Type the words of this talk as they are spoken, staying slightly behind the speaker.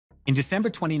In December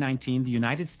 2019, the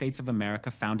United States of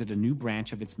America founded a new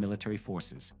branch of its military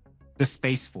forces, the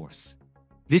Space Force.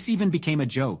 This even became a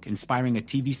joke, inspiring a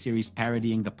TV series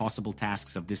parodying the possible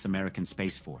tasks of this American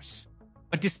Space Force.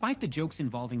 But despite the jokes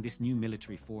involving this new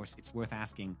military force, it's worth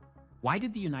asking, why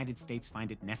did the United States find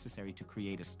it necessary to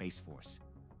create a Space Force?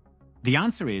 The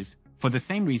answer is, for the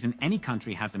same reason any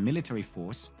country has a military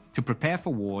force, to prepare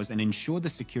for wars and ensure the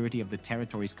security of the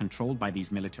territories controlled by these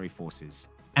military forces.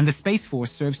 And the Space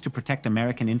Force serves to protect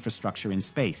American infrastructure in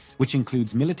space, which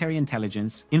includes military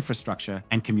intelligence, infrastructure,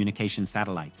 and communication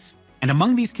satellites. And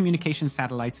among these communication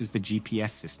satellites is the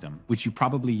GPS system, which you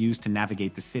probably use to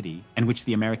navigate the city, and which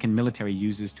the American military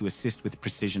uses to assist with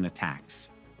precision attacks.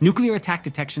 Nuclear attack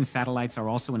detection satellites are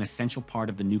also an essential part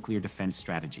of the nuclear defense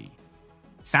strategy.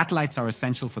 Satellites are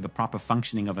essential for the proper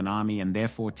functioning of an army, and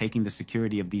therefore taking the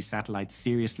security of these satellites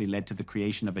seriously led to the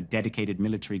creation of a dedicated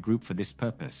military group for this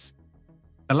purpose.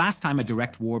 The last time a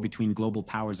direct war between global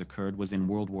powers occurred was in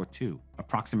World War II,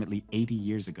 approximately 80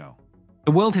 years ago.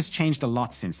 The world has changed a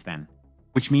lot since then,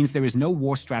 which means there is no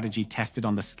war strategy tested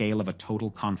on the scale of a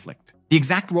total conflict. The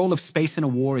exact role of space in a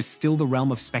war is still the realm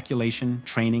of speculation,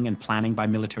 training, and planning by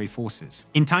military forces.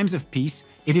 In times of peace,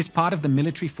 it is part of the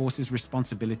military forces'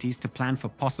 responsibilities to plan for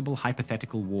possible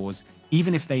hypothetical wars,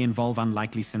 even if they involve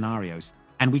unlikely scenarios,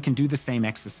 and we can do the same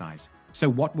exercise. So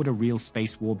what would a real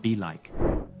space war be like?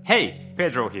 Hey,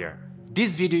 Pedro here.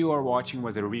 This video you are watching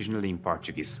was originally in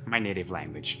Portuguese, my native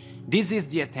language. This is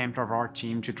the attempt of our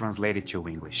team to translate it to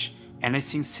English, and I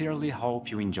sincerely hope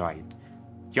you enjoy it.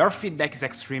 Your feedback is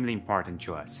extremely important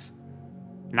to us.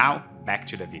 Now, back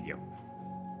to the video.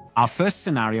 Our first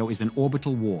scenario is an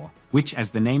orbital war, which,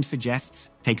 as the name suggests,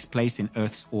 takes place in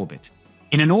Earth's orbit.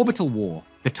 In an orbital war,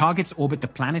 the targets orbit the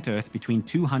planet Earth between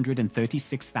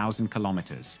 236,000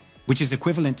 kilometers, which is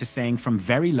equivalent to saying from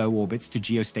very low orbits to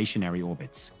geostationary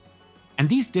orbits. And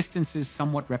these distances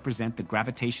somewhat represent the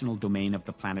gravitational domain of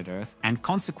the planet Earth and,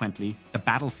 consequently, the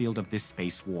battlefield of this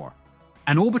space war.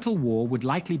 An orbital war would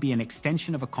likely be an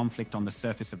extension of a conflict on the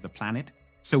surface of the planet,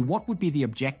 so what would be the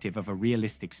objective of a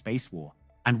realistic space war,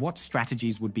 and what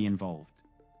strategies would be involved?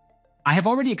 I have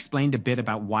already explained a bit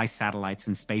about why satellites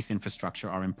and space infrastructure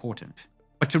are important.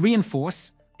 But to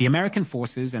reinforce, the American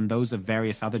forces and those of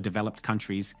various other developed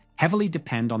countries heavily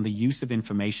depend on the use of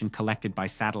information collected by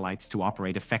satellites to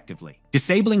operate effectively.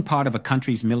 Disabling part of a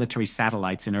country's military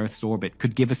satellites in Earth's orbit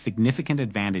could give a significant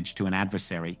advantage to an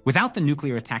adversary. Without the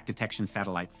nuclear attack detection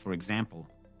satellite, for example,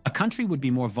 a country would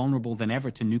be more vulnerable than ever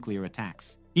to nuclear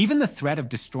attacks. Even the threat of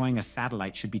destroying a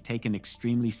satellite should be taken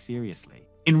extremely seriously.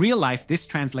 In real life, this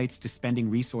translates to spending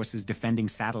resources defending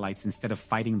satellites instead of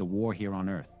fighting the war here on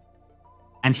Earth.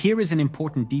 And here is an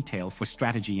important detail for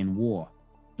strategy in war.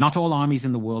 Not all armies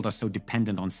in the world are so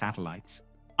dependent on satellites.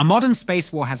 A modern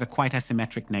space war has a quite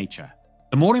asymmetric nature.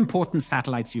 The more important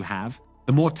satellites you have,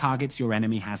 the more targets your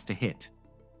enemy has to hit,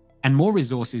 and more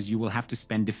resources you will have to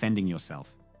spend defending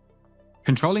yourself.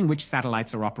 Controlling which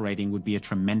satellites are operating would be a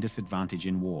tremendous advantage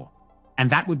in war. And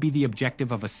that would be the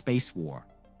objective of a space war,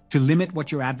 to limit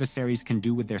what your adversaries can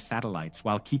do with their satellites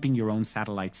while keeping your own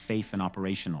satellites safe and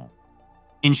operational.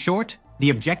 In short, the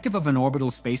objective of an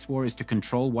orbital space war is to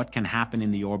control what can happen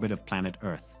in the orbit of planet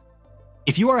Earth.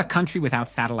 If you are a country without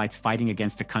satellites fighting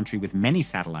against a country with many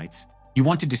satellites, you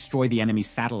want to destroy the enemy's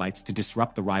satellites to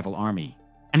disrupt the rival army.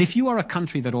 And if you are a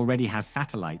country that already has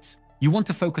satellites, you want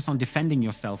to focus on defending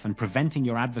yourself and preventing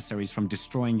your adversaries from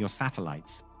destroying your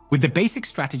satellites. With the basic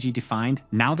strategy defined,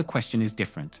 now the question is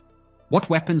different. What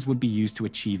weapons would be used to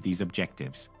achieve these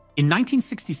objectives? In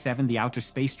 1967, the Outer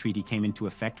Space Treaty came into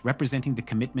effect, representing the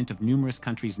commitment of numerous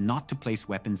countries not to place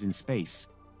weapons in space.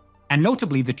 And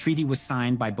notably, the treaty was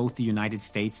signed by both the United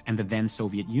States and the then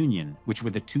Soviet Union, which were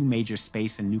the two major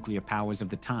space and nuclear powers of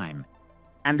the time.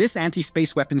 And this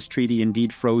anti-space weapons treaty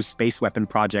indeed froze space weapon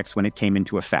projects when it came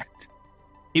into effect.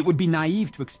 It would be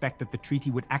naive to expect that the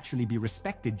treaty would actually be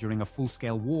respected during a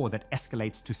full-scale war that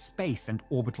escalates to space and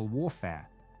orbital warfare.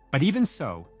 But even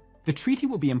so, the treaty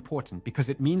will be important because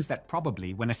it means that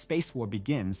probably when a space war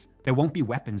begins, there won't be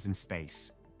weapons in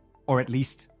space. Or at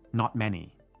least, not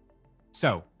many.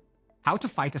 So, how to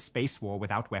fight a space war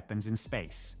without weapons in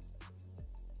space?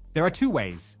 There are two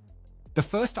ways. The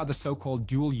first are the so-called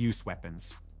dual-use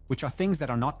weapons, which are things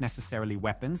that are not necessarily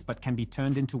weapons but can be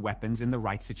turned into weapons in the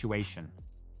right situation.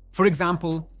 For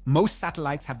example, most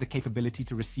satellites have the capability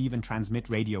to receive and transmit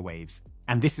radio waves,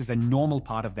 and this is a normal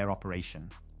part of their operation.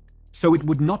 So it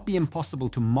would not be impossible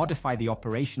to modify the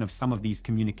operation of some of these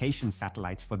communication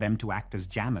satellites for them to act as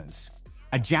jammers.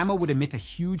 A jammer would emit a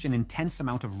huge and intense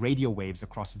amount of radio waves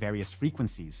across various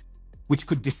frequencies, which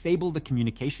could disable the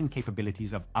communication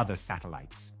capabilities of other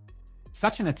satellites.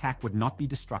 Such an attack would not be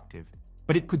destructive,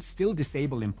 but it could still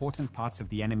disable important parts of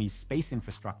the enemy's space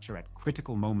infrastructure at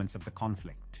critical moments of the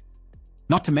conflict.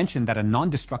 Not to mention that a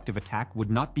non-destructive attack would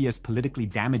not be as politically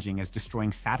damaging as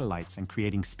destroying satellites and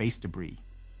creating space debris.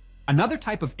 Another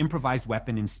type of improvised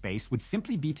weapon in space would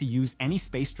simply be to use any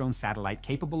space drone satellite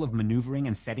capable of maneuvering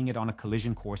and setting it on a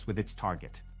collision course with its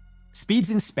target.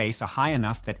 Speeds in space are high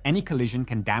enough that any collision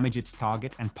can damage its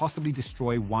target and possibly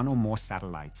destroy one or more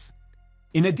satellites.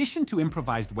 In addition to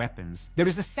improvised weapons, there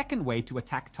is a second way to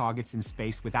attack targets in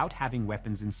space without having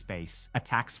weapons in space: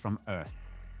 attacks from Earth.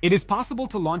 It is possible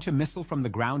to launch a missile from the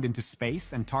ground into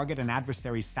space and target an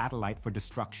adversary's satellite for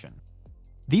destruction.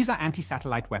 These are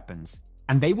anti-satellite weapons,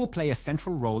 and they will play a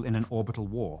central role in an orbital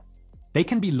war. They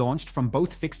can be launched from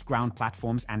both fixed ground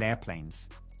platforms and airplanes.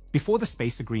 Before the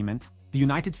space agreement, the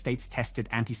United States tested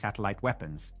anti-satellite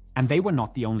weapons, and they were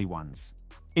not the only ones.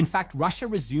 In fact, Russia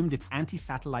resumed its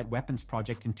anti-satellite weapons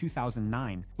project in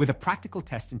 2009 with a practical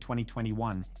test in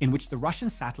 2021 in which the Russian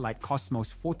satellite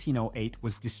Cosmos 1408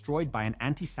 was destroyed by an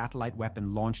anti-satellite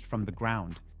weapon launched from the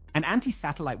ground. And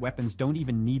anti-satellite weapons don't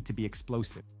even need to be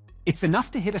explosive. It's enough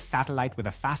to hit a satellite with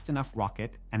a fast enough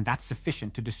rocket, and that's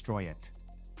sufficient to destroy it.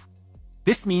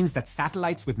 This means that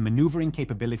satellites with maneuvering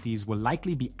capabilities will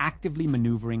likely be actively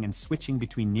maneuvering and switching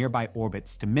between nearby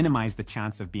orbits to minimize the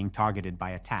chance of being targeted by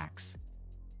attacks.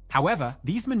 However,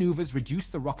 these maneuvers reduce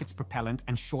the rocket's propellant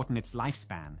and shorten its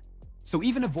lifespan, so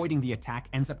even avoiding the attack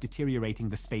ends up deteriorating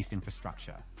the space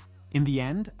infrastructure. In the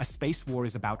end, a space war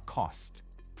is about cost.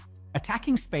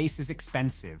 Attacking space is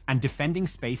expensive, and defending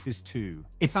space is too.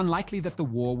 It's unlikely that the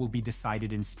war will be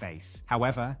decided in space.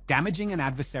 However, damaging an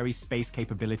adversary's space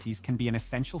capabilities can be an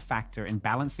essential factor in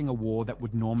balancing a war that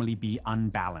would normally be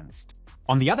unbalanced.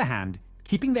 On the other hand,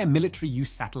 keeping their military-use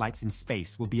satellites in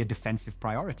space will be a defensive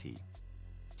priority.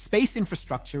 Space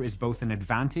infrastructure is both an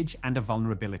advantage and a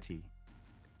vulnerability.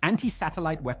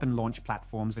 Anti-satellite weapon launch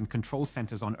platforms and control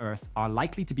centers on Earth are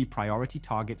likely to be priority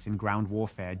targets in ground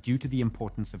warfare due to the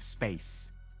importance of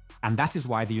space. And that is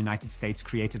why the United States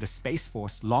created a space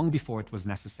force long before it was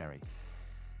necessary.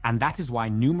 And that is why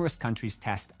numerous countries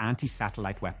test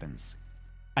anti-satellite weapons.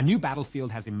 A new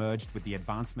battlefield has emerged with the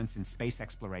advancements in space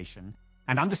exploration,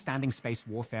 and understanding space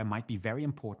warfare might be very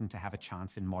important to have a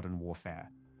chance in modern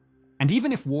warfare. And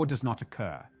even if war does not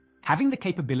occur, having the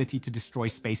capability to destroy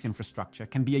space infrastructure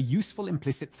can be a useful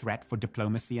implicit threat for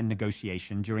diplomacy and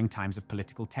negotiation during times of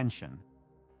political tension.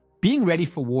 Being ready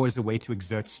for war is a way to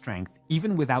exert strength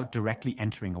even without directly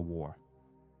entering a war.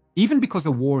 Even because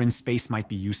a war in space might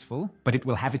be useful, but it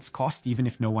will have its cost even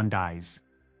if no one dies.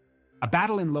 A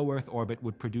battle in low Earth orbit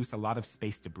would produce a lot of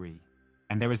space debris,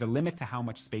 and there is a limit to how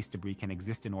much space debris can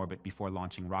exist in orbit before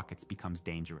launching rockets becomes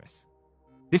dangerous.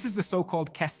 This is the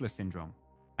so-called Kessler syndrome,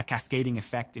 a cascading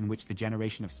effect in which the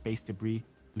generation of space debris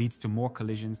leads to more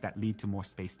collisions that lead to more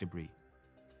space debris.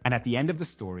 And at the end of the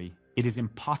story, it is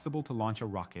impossible to launch a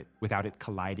rocket without it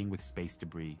colliding with space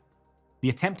debris. The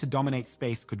attempt to dominate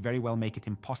space could very well make it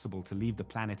impossible to leave the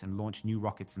planet and launch new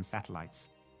rockets and satellites.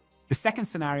 The second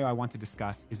scenario I want to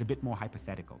discuss is a bit more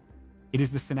hypothetical. It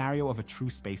is the scenario of a true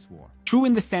space war. True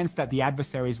in the sense that the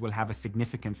adversaries will have a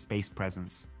significant space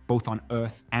presence, both on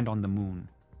Earth and on the Moon.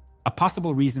 A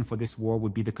possible reason for this war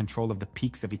would be the control of the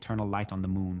peaks of eternal light on the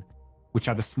Moon, which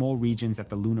are the small regions at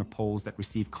the lunar poles that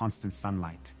receive constant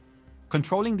sunlight.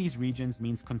 Controlling these regions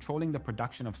means controlling the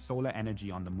production of solar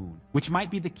energy on the Moon, which might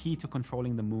be the key to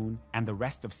controlling the Moon and the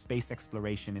rest of space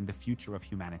exploration in the future of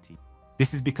humanity.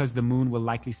 This is because the Moon will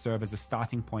likely serve as a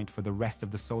starting point for the rest of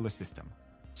the solar system.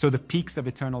 So the peaks of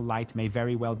eternal light may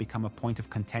very well become a point of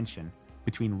contention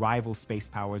between rival space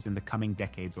powers in the coming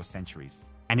decades or centuries.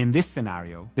 And in this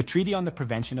scenario, the Treaty on the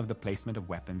Prevention of the Placement of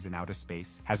Weapons in Outer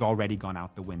Space has already gone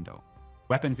out the window.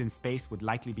 Weapons in space would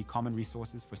likely be common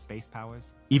resources for space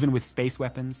powers. Even with space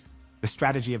weapons, the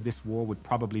strategy of this war would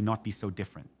probably not be so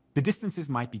different. The distances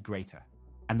might be greater,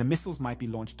 and the missiles might be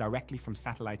launched directly from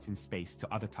satellites in space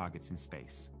to other targets in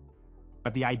space.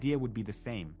 But the idea would be the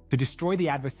same: to destroy the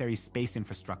adversary's space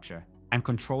infrastructure and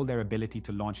control their ability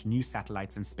to launch new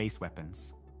satellites and space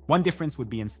weapons. One difference would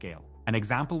be in scale. An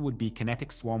example would be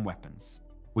kinetic swarm weapons,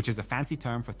 which is a fancy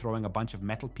term for throwing a bunch of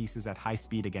metal pieces at high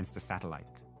speed against a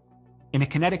satellite. In a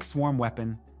kinetic swarm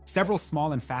weapon, several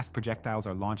small and fast projectiles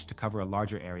are launched to cover a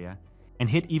larger area and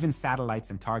hit even satellites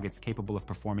and targets capable of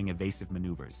performing evasive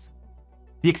maneuvers.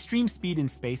 The extreme speed in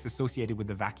space associated with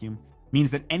the vacuum means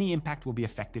that any impact will be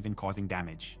effective in causing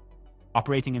damage.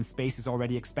 Operating in space is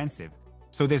already expensive,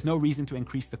 so there's no reason to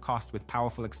increase the cost with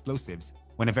powerful explosives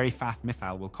when a very fast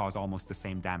missile will cause almost the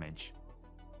same damage.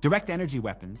 Direct energy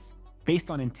weapons,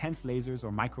 based on intense lasers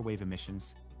or microwave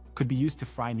emissions, could be used to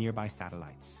fry nearby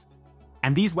satellites.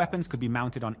 And these weapons could be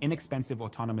mounted on inexpensive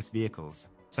autonomous vehicles,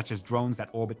 such as drones that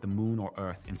orbit the moon or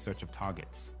Earth in search of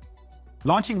targets.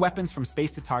 Launching weapons from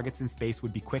space to targets in space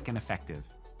would be quick and effective.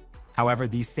 However,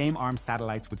 these same armed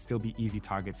satellites would still be easy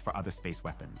targets for other space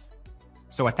weapons.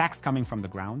 So attacks coming from the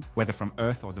ground, whether from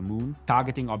Earth or the moon,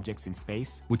 targeting objects in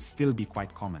space, would still be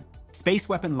quite common. Space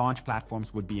weapon launch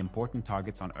platforms would be important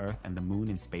targets on Earth and the moon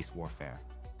in space warfare.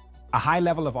 A high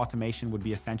level of automation would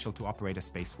be essential to operate a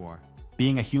space war.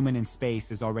 Being a human in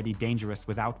space is already dangerous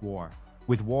without war.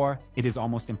 With war, it is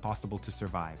almost impossible to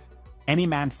survive. Any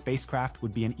manned spacecraft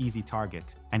would be an easy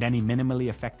target, and any minimally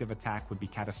effective attack would be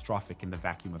catastrophic in the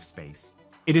vacuum of space.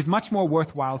 It is much more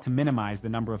worthwhile to minimize the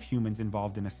number of humans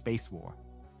involved in a space war,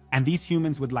 and these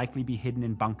humans would likely be hidden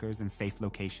in bunkers and safe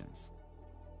locations.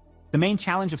 The main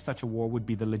challenge of such a war would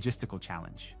be the logistical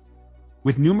challenge.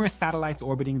 With numerous satellites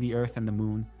orbiting the Earth and the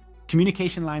Moon,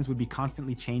 communication lines would be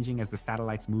constantly changing as the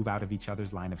satellites move out of each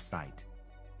other's line of sight.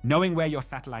 Knowing where your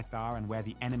satellites are and where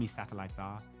the enemy satellites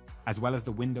are, as well as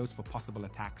the windows for possible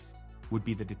attacks, would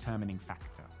be the determining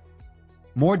factor.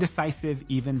 More decisive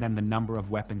even than the number of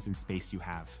weapons in space you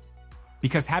have.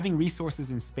 Because having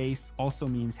resources in space also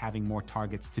means having more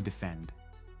targets to defend.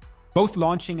 Both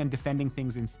launching and defending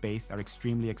things in space are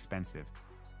extremely expensive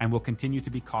and will continue to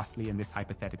be costly in this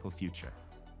hypothetical future.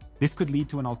 This could lead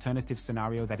to an alternative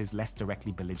scenario that is less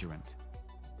directly belligerent.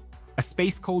 A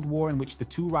space Cold War in which the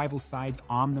two rival sides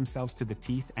arm themselves to the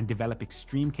teeth and develop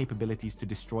extreme capabilities to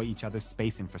destroy each other's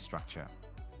space infrastructure.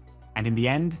 And in the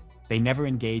end, they never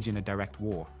engage in a direct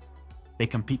war. They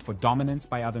compete for dominance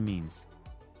by other means.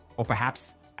 Or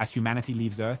perhaps, as humanity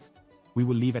leaves Earth, we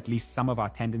will leave at least some of our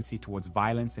tendency towards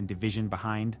violence and division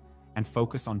behind and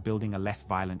focus on building a less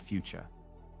violent future.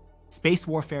 Space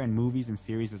warfare in movies and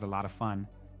series is a lot of fun,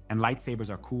 and lightsabers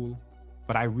are cool,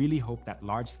 but I really hope that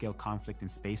large-scale conflict in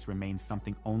space remains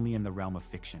something only in the realm of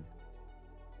fiction.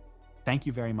 Thank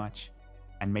you very much,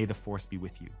 and may the Force be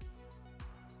with you.